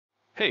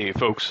Hey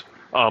folks,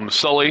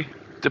 Sully.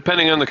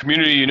 Depending on the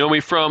community you know me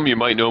from, you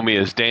might know me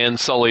as Dan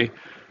Sully,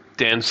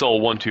 Dan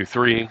Sull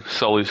 123,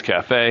 Sully's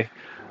Cafe.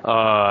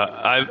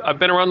 I've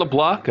been around the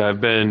block.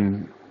 I've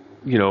been,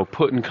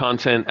 putting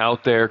content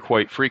out there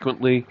quite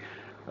frequently.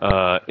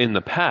 In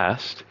the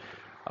past,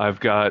 I've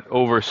got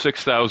over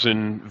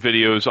 6,000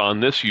 videos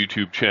on this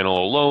YouTube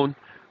channel alone,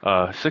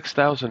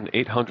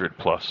 6,800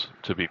 plus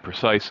to be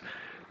precise.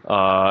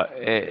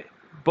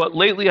 But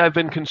lately I've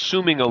been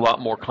consuming a lot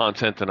more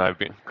content than I've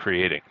been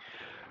creating.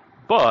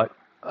 But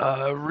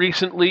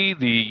recently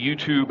the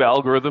YouTube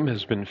algorithm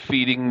has been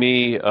feeding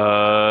me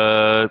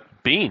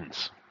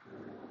beans,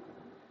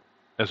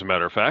 as a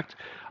matter of fact.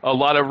 A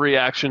lot of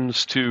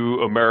reactions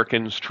to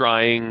Americans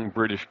trying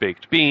British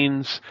baked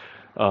beans.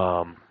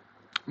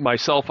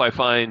 Myself, I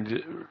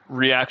find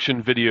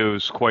reaction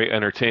videos quite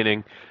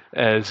entertaining.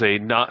 As a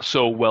not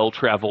so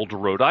well-traveled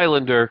Rhode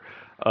Islander,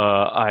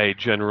 I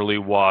generally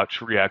watch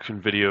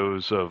reaction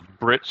videos of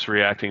Brits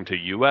reacting to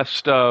US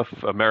stuff,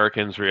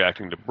 Americans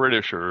reacting to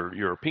British or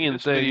European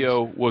things. This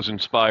video was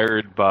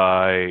inspired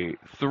by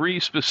three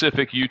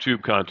specific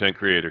YouTube content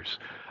creators.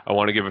 I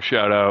want to give a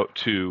shout out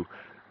to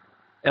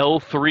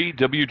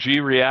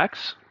L3WG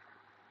Reacts,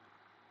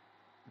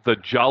 the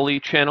Jolly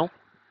channel,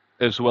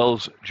 as well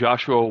as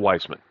Joshua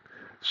Weissman.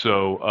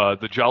 So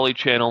the Jolly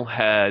channel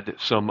had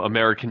some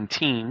American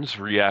teens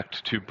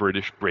react to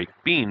British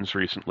baked beans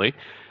recently,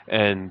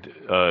 and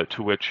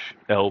to which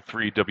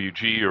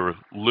L3WG or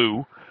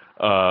Lou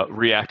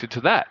reacted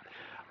to that.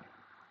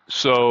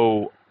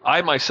 So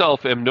I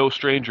myself am no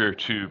stranger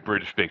to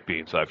British baked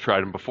beans. I've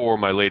tried them before.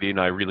 My lady and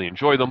I really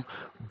enjoy them.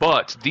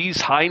 But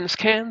these Heinz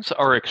cans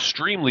are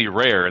extremely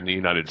rare in the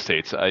United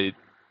States. I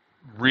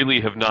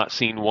really have not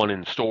seen one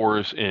in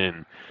stores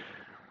in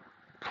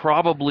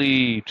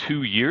probably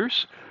 2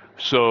 years.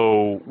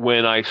 So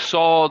when I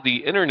saw the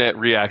internet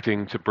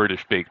reacting to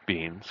British baked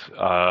beans,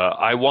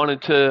 I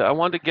wanted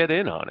to get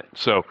in on it.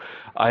 So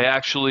I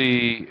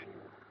actually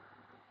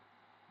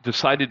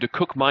decided to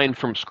cook mine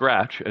from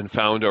scratch and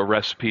found a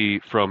recipe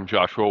from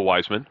Joshua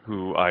Weissman,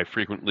 who I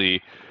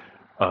frequently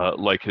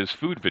like his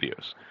food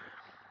videos.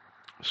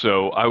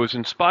 So I was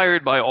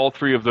inspired by all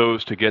three of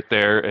those to get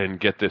there and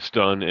get this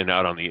done and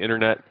out on the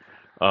internet.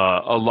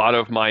 A lot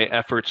of my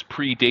efforts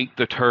predate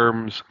the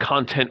terms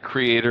content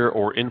creator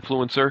or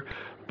influencer,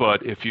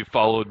 but if you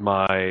followed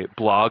my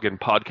blog and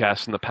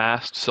podcast in the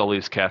past,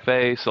 Sully's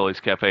Cafe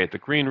at the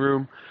Green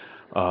Room.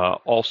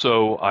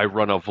 Also, I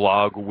run a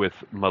vlog with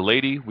my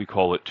lady. We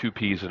call it Two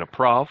Peas and a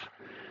Prov.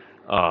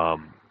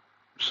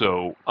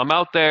 So I'm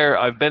out there.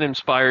 I've been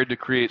inspired to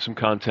create some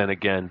content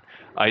again.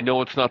 I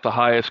know it's not the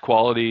highest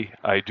quality.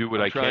 I do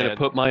what I can. Trying to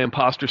put my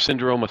imposter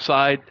syndrome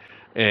aside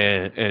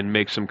and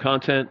make some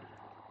content.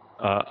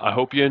 I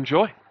hope you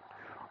enjoy.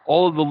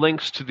 All of the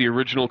links to the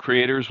original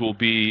creators will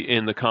be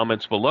in the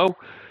comments below.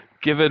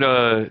 Give it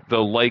the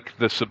like,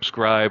 the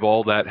subscribe,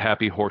 all that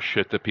happy horse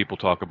shit that people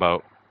talk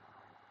about.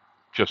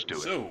 Just do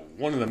it. So,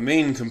 one of the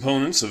main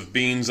components of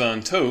beans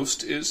on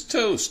toast is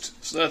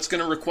toast. So that's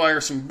going to require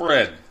some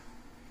bread.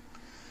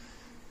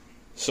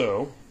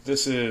 So,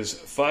 this is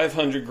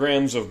 500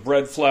 grams of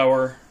bread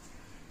flour,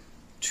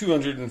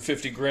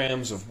 250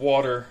 grams of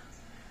water,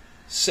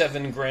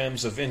 7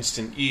 grams of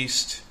instant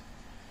yeast,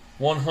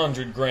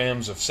 100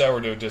 grams of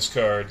sourdough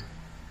discard,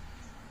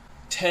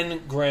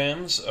 10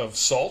 grams of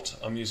salt.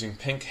 I'm using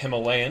pink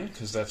Himalayan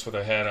because that's what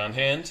I had on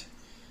hand.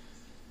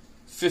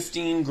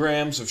 15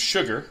 grams of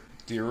sugar.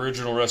 The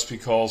original recipe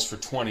calls for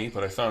 20,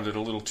 but I found it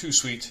a little too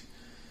sweet.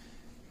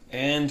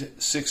 And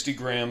 60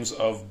 grams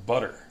of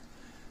butter.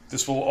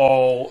 This will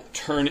all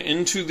turn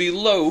into the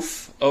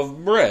loaf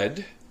of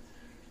bread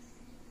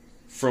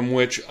from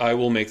which I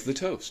will make the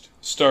toast.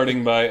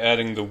 Starting by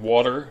adding the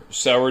water,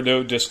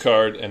 sourdough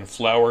discard, and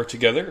flour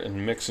together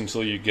and mix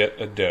until you get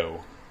a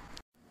dough.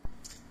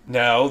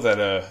 Now that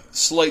a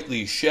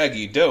slightly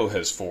shaggy dough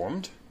has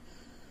formed,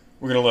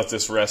 we're going to let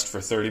this rest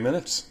for 30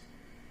 minutes.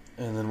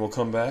 And then we'll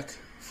come back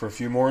for a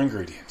few more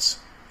ingredients.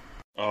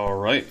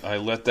 Alright, I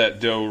let that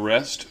dough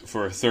rest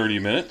for 30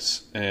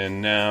 minutes,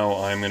 and now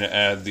I'm going to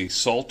add the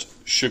salt,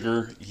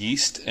 sugar,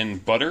 yeast,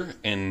 and butter,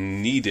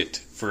 and knead it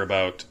for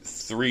about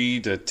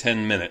 3 to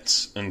 10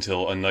 minutes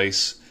until a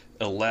nice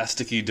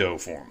elasticy dough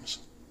forms.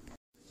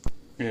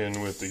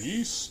 In with the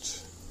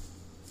yeast,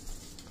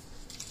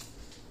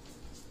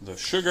 the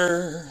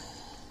sugar,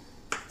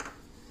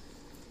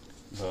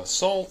 the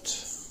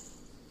salt,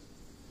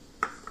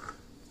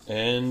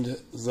 and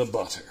the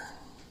butter.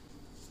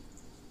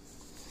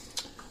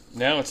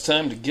 Now it's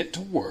time to get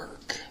to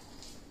work.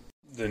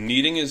 The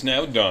kneading is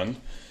now done.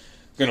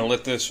 I'm going to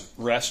let this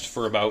rest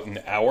for about an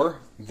hour,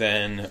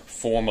 then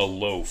form a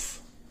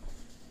loaf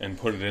and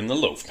put it in the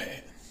loaf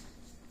pan.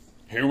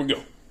 Here we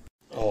go.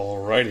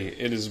 Alrighty,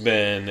 it has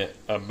been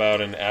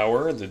about an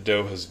hour. The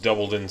dough has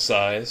doubled in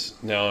size.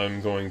 Now I'm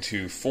going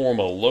to form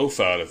a loaf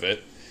out of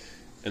it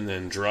and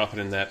then drop it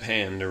in that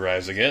pan to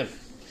rise again.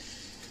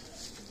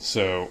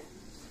 So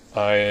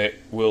I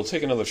will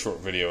take another short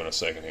video in a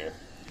second here.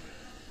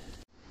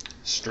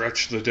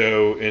 Stretch the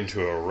dough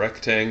into a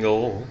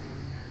rectangle.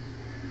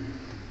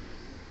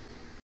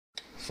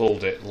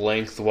 fold it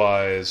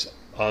lengthwise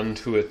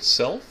onto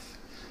itself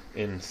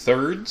in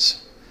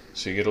thirds,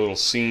 so you get a little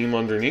seam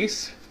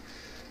underneath,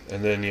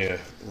 and then you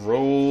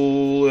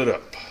roll it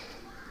up.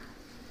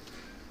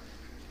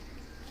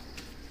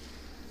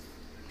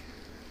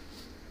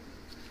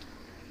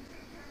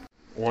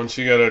 Once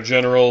you got a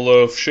general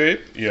loaf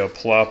shape, you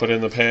plop it in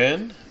the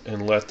pan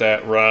and let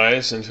that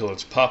rise until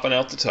it's popping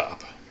out the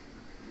top.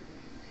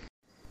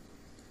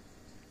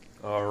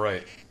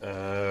 Alright,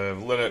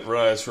 let it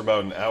rise for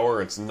about an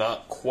hour. It's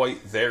not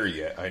quite there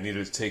yet. I need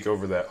to take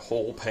over that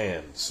whole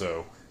pan,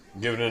 so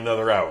give it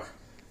another hour.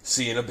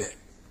 See you in a bit.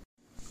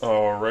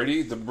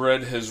 Alrighty, the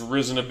bread has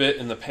risen a bit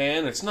in the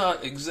pan. It's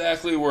not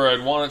exactly where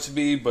I'd want it to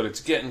be, but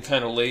it's getting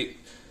kind of late.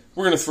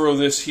 We're going to throw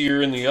this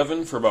here in the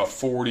oven for about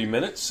 40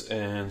 minutes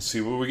and see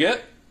what we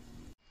get.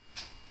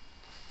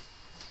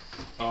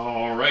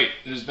 Alright,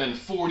 it has been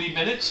 40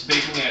 minutes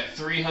baking at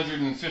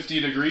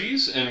 350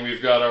 degrees, and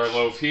we've got our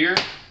loaf here.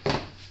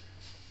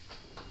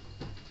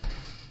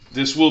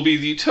 This will be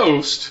the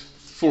toast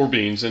for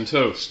beans and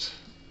toast.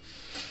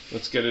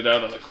 Let's get it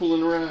out on the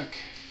cooling rack.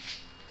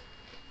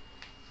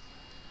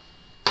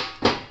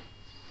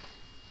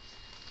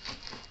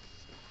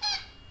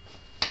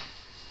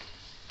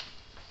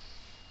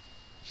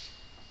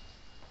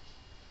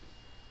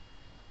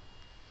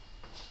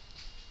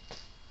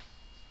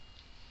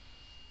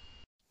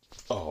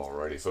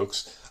 Alrighty,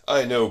 folks.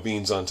 I know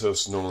beans on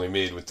toast is normally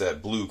made with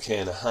that blue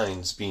can of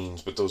Heinz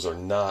beans, but those are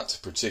not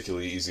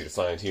particularly easy to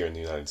find here in the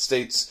United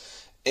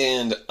States,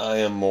 and I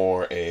am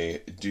more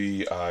a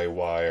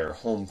DIY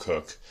home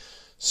cook.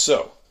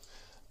 So,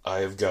 I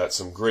have got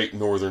some great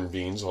northern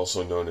beans,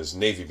 also known as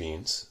navy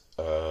beans.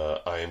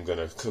 I am going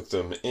to cook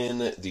them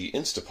in the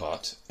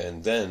Instapot,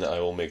 and then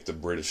I will make the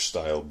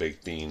British-style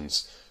baked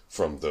beans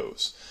from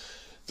those.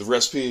 The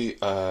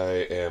recipe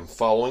I am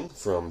following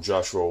from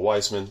Joshua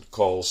Weissman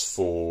calls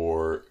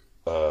for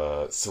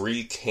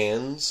 3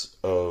 cans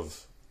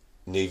of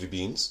navy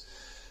beans.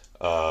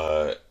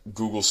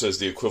 Google says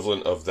the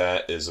equivalent of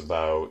that is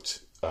about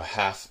a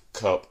half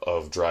cup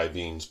of dry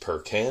beans per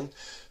can.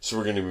 So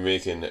we're going to be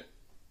making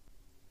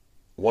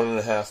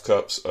 1.5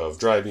 cups of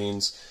dry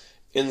beans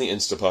in the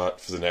Instapot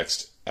for the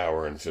next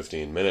hour and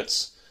 15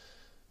 minutes.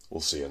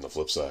 We'll see you on the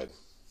flip side.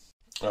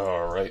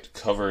 Alright,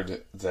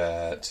 covered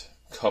that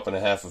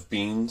 1.5 cups of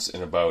beans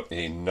in about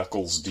a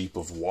knuckles deep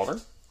of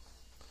water.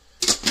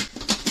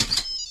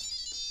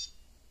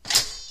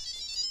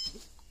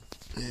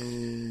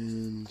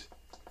 And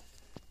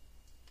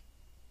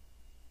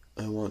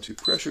I want to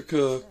pressure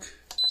cook.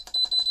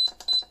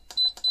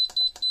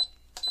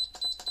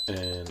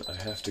 And I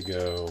have to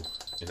go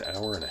an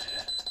hour and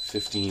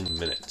 15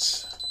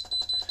 minutes.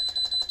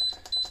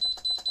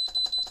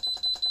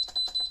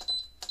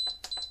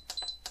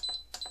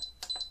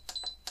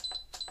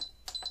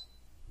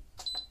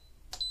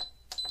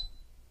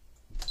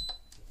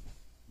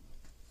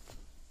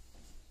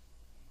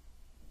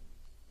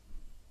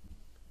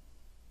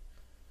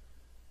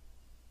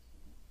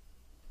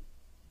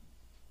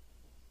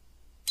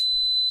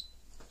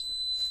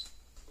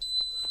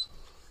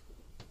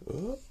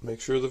 Oh, make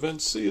sure the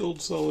vent's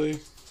sealed, Sully.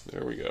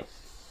 There we go.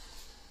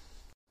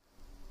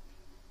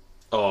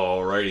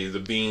 Alrighty, the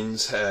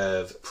beans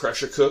have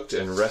pressure cooked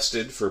and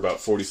rested for about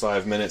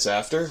 45 minutes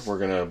after. We're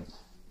going to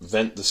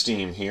vent the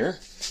steam here.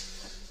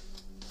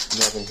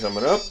 Nothing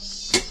coming up.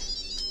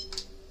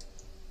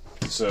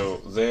 So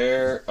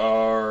there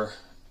are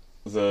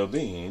the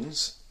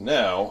beans.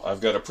 Now I've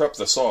got to prep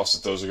the sauce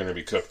that those are going to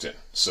be cooked in.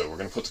 So we're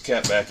going to put the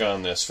cap back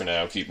on this for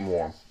now, keep them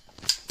warm.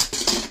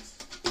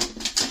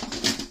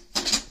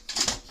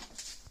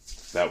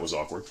 That was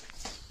awkward.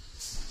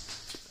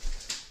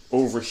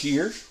 Over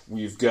here,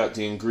 we've got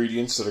the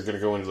ingredients that are going to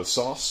go into the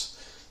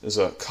sauce. There's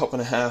a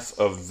 1.5 cups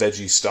of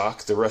veggie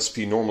stock. The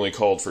recipe normally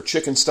called for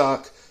chicken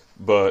stock,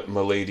 but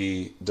my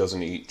lady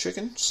doesn't eat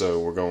chicken, so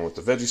we're going with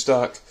the veggie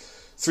stock.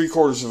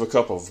 3/4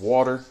 cup of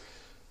water,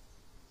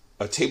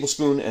 1.5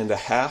 tablespoons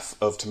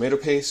of tomato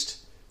paste,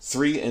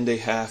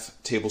 3.5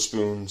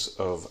 tablespoons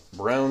of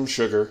brown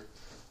sugar,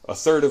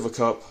 1/3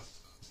 cup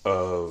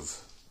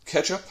of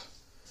ketchup.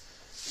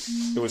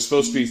 It was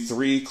supposed to be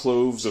 3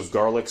 cloves of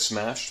garlic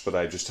smashed, but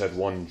I just had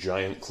 1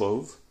 giant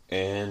clove,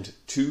 and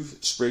 2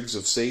 sprigs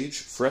of sage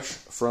fresh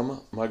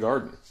from my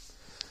garden.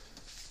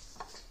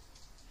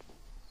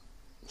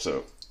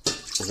 So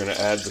we're going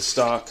to add the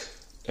stock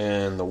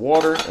and the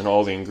water and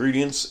all the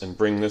ingredients and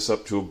bring this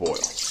up to a boil.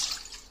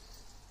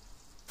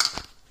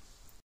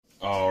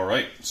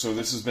 Alright, so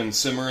this has been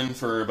simmering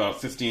for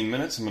about 15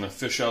 minutes. I'm going to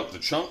fish out the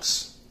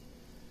chunks.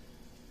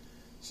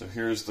 So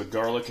here's the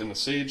garlic and the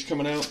sage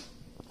coming out.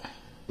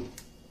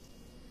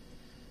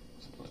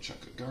 Another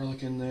chunk of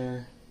garlic in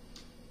there.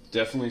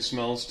 Definitely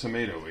smells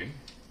tomatoey.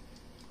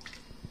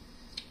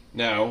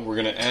 Now we're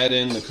going to add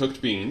in the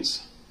cooked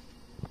beans.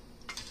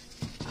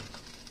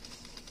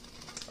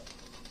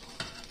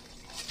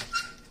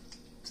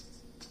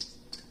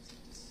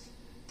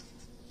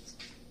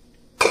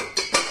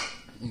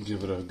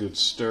 Give it a good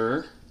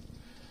stir.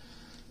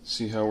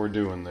 See how we're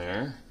doing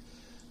there.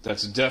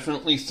 That's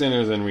definitely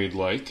thinner than we'd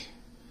like.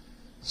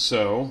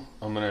 So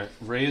I'm going to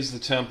raise the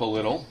temp a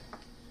little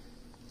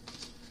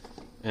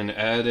and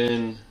add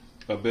in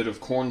a bit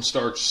of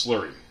cornstarch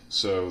slurry.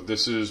 So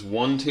this is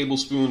 1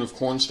 tablespoon of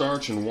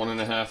cornstarch and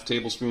 1.5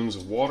 tablespoons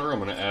of water. I'm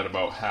going to add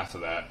about half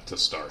of that to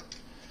start.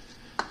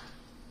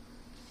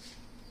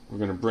 We're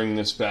going to bring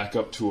this back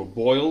up to a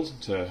boil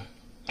to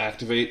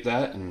activate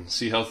that and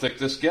see how thick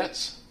this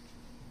gets.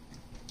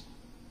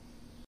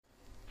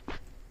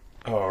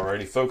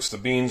 Alrighty folks, the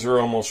beans are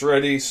almost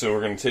ready, so we're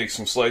going to take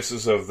some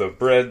slices of the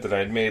bread that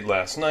I'd made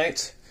last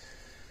night,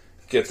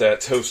 get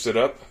that toasted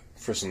up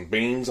for some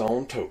beans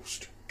on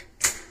toast.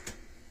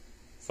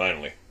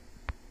 Finally.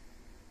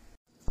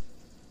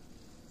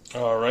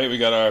 Alright, we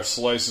got our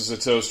slices of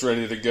toast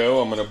ready to go.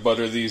 I'm going to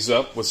butter these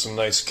up with some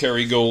nice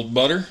Kerrygold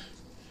butter,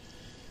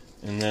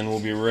 and then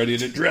we'll be ready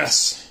to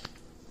dress.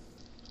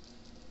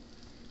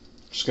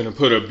 Just going to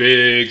put a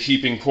big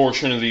heaping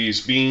portion of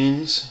these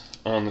beans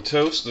on the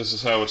toast. This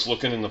is how it's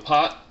looking in the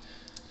pot.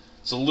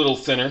 It's a little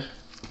thinner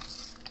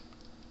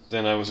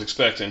than I was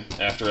expecting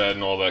after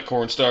adding all that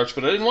cornstarch,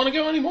 but I didn't want to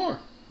go any more.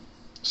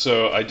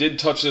 So I did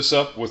touch this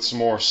up with some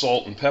more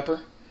salt and pepper,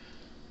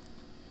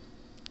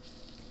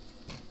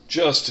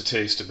 just to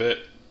taste a bit.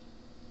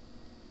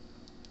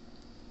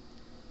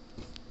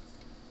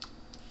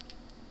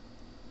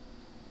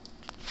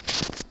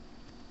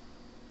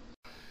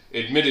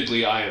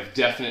 Admittedly, I have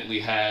definitely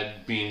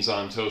had beans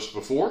on toast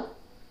before.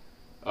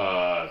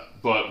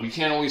 But we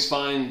can't always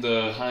find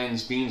the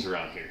Heinz beans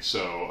around here.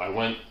 So I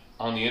went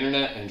on the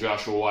internet, and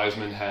Joshua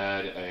Wiseman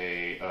had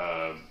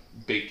a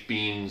baked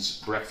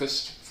beans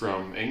breakfast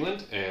from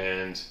England,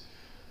 and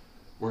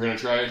we're going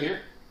to try it here.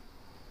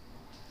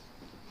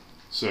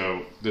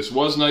 So this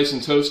was nice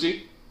and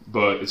toasty,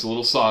 but it's a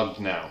little sogged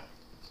now.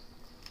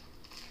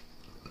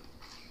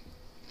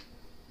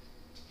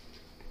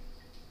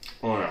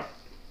 Oh yeah.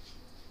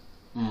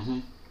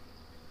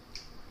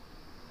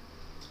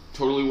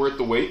 Totally worth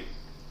the wait.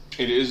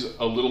 It is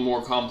a little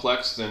more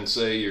complex than,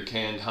 say, your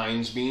canned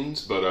Heinz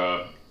beans,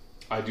 but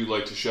I do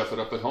like to chef it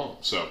up at home.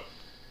 So,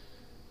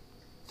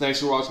 thanks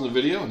for watching the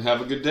video, and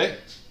have a good day.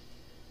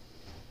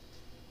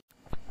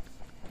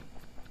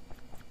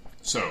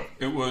 So,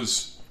 it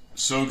was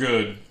so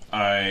good,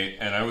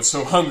 I was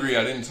so hungry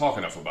I didn't talk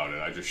enough about it.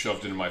 I just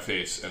shoved it in my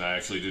face, and I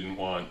actually didn't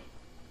want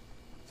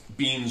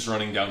beans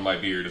running down my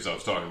beard as I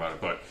was talking about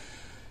it, but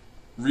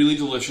really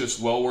delicious,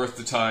 well worth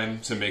the time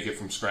to make it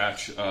from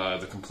scratch.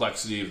 The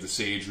complexity of the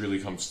sage really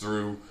comes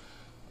through.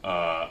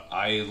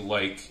 I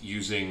like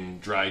using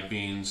dried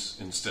beans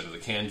instead of the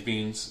canned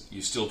beans.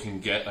 You still can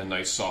get a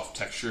nice soft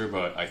texture,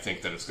 but I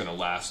think that it's going to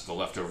last, the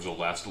leftovers will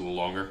last a little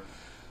longer.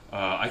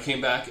 I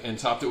came back and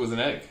topped it with an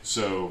egg,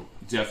 so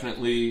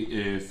definitely,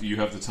 if you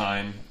have the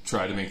time,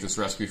 try to make this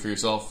recipe for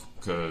yourself,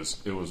 because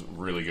it was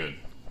really good.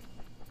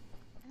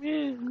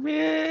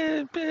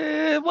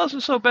 It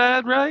wasn't so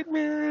bad, right?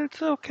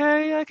 It's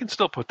okay. I can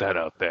still put that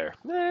out there.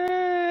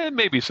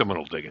 Maybe someone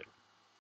will dig it.